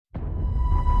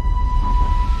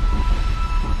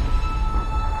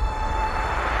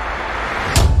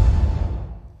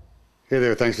Hey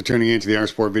there, thanks for tuning in to the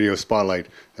ArmsportVideos Spotlight.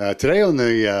 Today on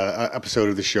the episode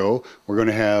of the show, we're going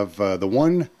to have the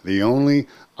one, the only,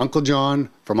 Uncle John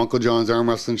from Uncle John's Arm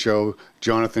Wrestling Show,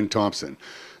 Jonathan Thompson.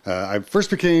 I first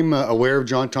became aware of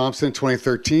John Thompson in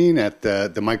 2013 at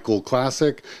the Mike Gould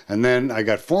Classic, and then I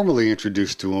got formally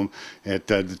introduced to him at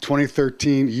the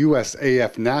 2013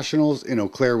 USAF Nationals in Eau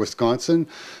Claire, Wisconsin.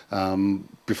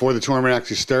 Before the tournament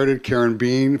actually started, Karen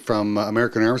Bean from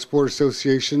American Arm Sport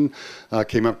Association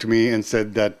came up to me and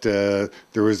said that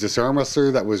there was this arm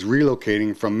wrestler that was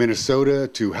relocating from Minnesota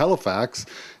to Halifax,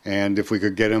 and if we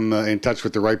could get him in touch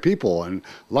with the right people. And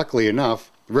luckily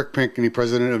enough, Rick Pinkney,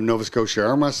 president of Nova Scotia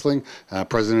Arm Wrestling,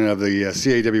 president of the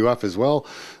CAWF as well,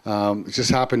 just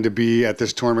happened to be at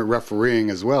this tournament refereeing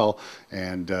as well.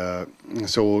 And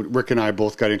so Rick and I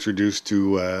both got introduced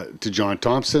to John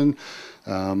Thompson.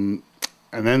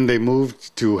 And then they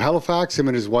moved to Halifax. Him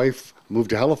and his wife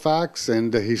moved to Halifax,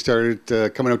 and he started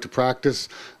coming out to practice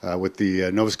with the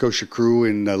Nova Scotia crew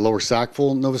in Lower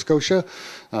Sackville, Nova Scotia.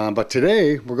 But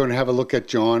today, we're going to have a look at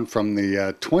John from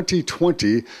the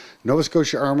 2020 Nova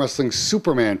Scotia Arm Wrestling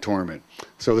Superman Tournament.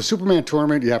 So the Superman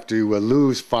Tournament, you have to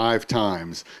lose 5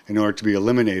 times in order to be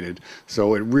eliminated.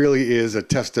 So it really is a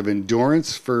test of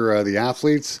endurance for the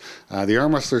athletes. The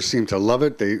arm wrestlers seem to love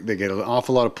it. They get an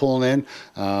awful lot of pulling in.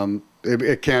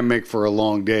 It can make for a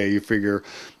long day. You figure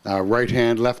right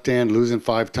hand, left hand, losing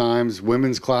 5 times,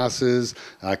 women's classes,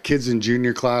 kids and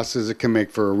junior classes, it can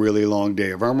make for a really long day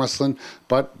of arm wrestling.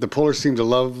 But the pullers seem to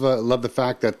love the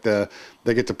fact that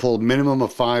they get to pull minimum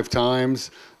of 5 times.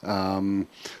 So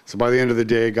by the end of the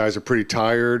day, guys are pretty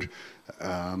tired.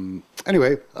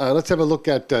 Anyway, let's have a look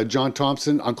at John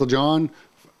Thompson, Uncle John,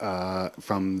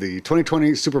 from the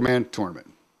 2020 Superman Tournament.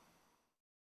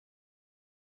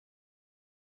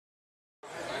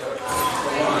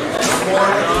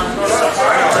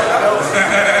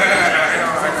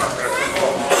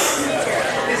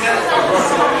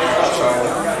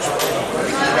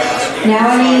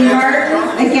 Now Ian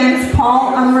Martin against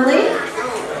Paul Umberly.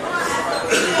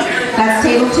 That's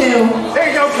table 2. There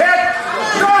you go, kid.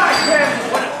 Try, kid.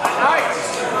 Nice.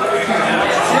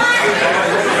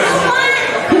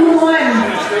 Who won?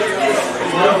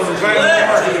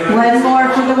 One more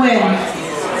for the win.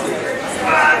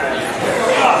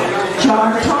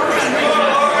 John Thompson.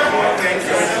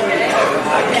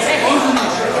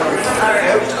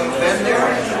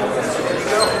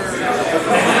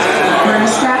 We're going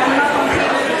to strap him up.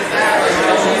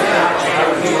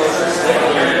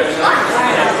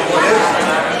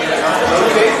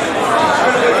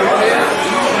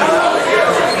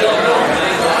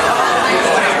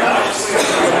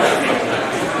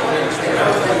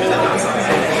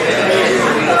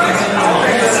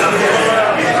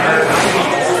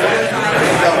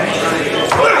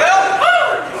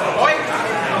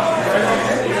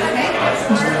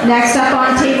 Next up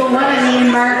on table 1,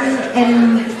 Ian Martin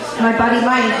and my buddy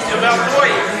Mike.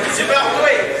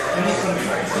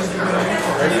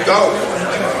 There you go.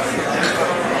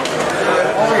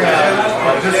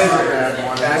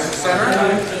 Pass the center.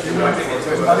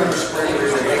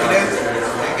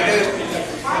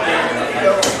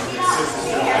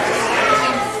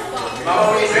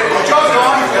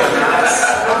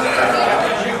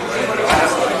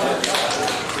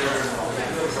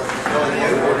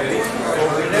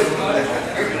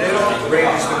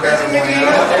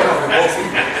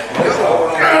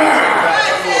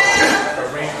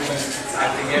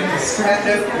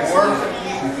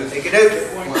 Take it out.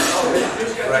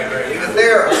 Leave it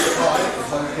there. Turn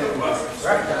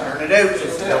it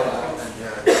out.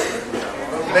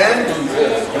 Ben,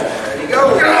 there you go.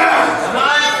 Come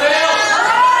on, Phil.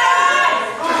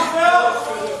 Come on, Phil.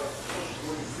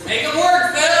 Make it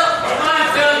work, Phil. Come on,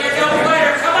 Phil. You're no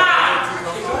player. Come on.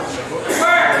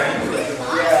 Work.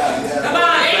 Come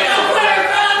on. Make it work,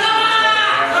 Phil. Come on.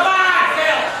 Come on,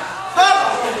 Phil.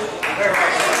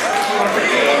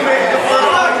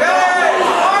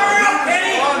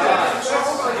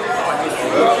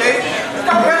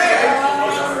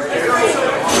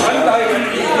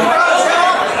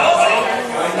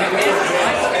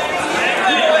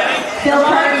 Phil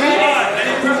Carter.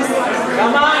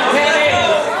 Come on, Kenny.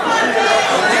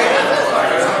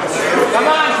 Come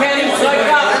on, Kenny.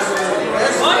 Wake up.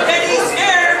 Come on, Kenny's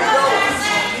here.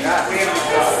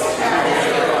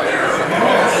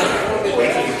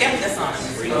 Get this on.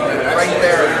 Right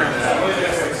there.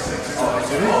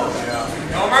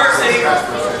 No mercy.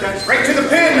 Right to the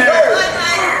pin there.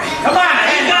 Come on,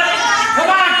 Kenny. Come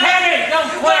on, Kenny. Don't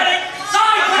quit.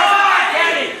 Sign press. Come on,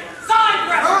 Kenny. Sign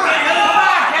press. Come on,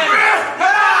 Kenny.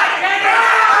 Come on, Kenny.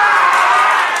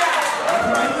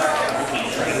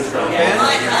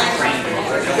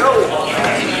 There you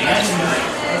go.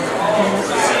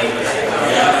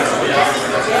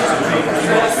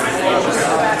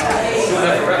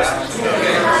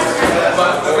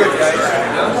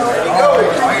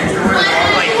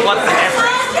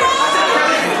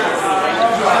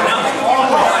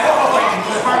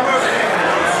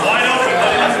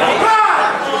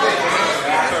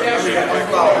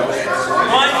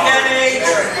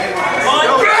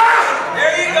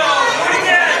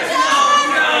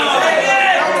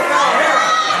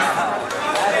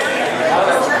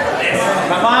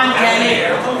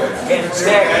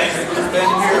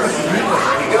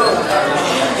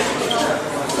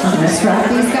 I'm gonna strap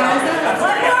these guys up.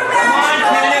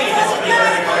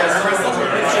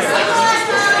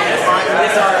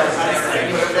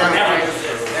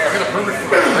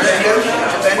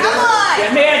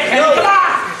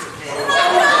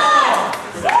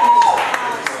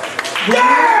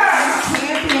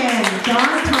 Champion,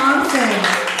 John Thompson.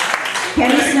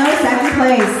 Kenny Snow, second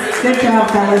place. Good job,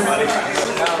 fellas.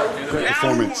 Great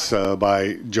performance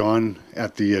by John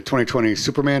at the 2020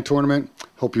 Superman tournament.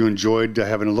 Hope you enjoyed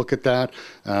having a look at that.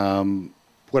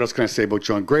 What else can I say about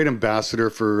John? Great ambassador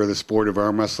for the sport of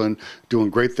arm wrestling, doing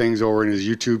great things over in his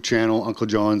YouTube channel, Uncle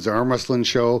John's Arm Wrestling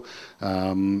Show.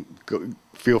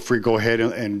 Feel free, go ahead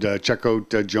and check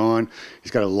out John.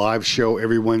 He's got a live show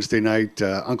every Wednesday night,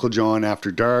 Uncle John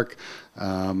After Dark,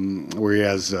 where he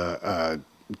has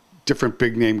different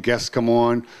big name guests come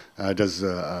on, does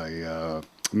a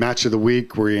match of the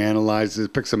week where he analyzes,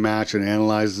 picks a match and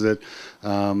analyzes it.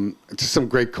 Just some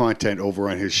great content over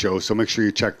on his show, so make sure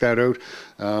you check that out.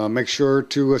 Make sure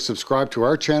to subscribe to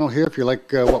our channel here if you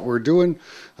like what we're doing.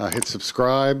 Hit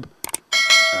subscribe.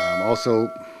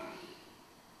 Also,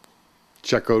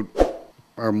 check out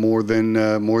our more than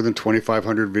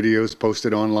 2,500 videos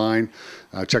posted online.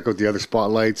 Check out the other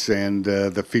spotlights and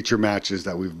the feature matches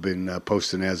that we've been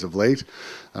posting as of late.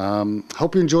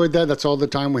 Hope you enjoyed that. That's all the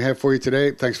time we have for you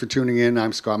today. Thanks for tuning in.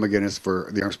 I'm Scott McGinnis for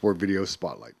the Armsport Videos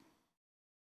Spotlight.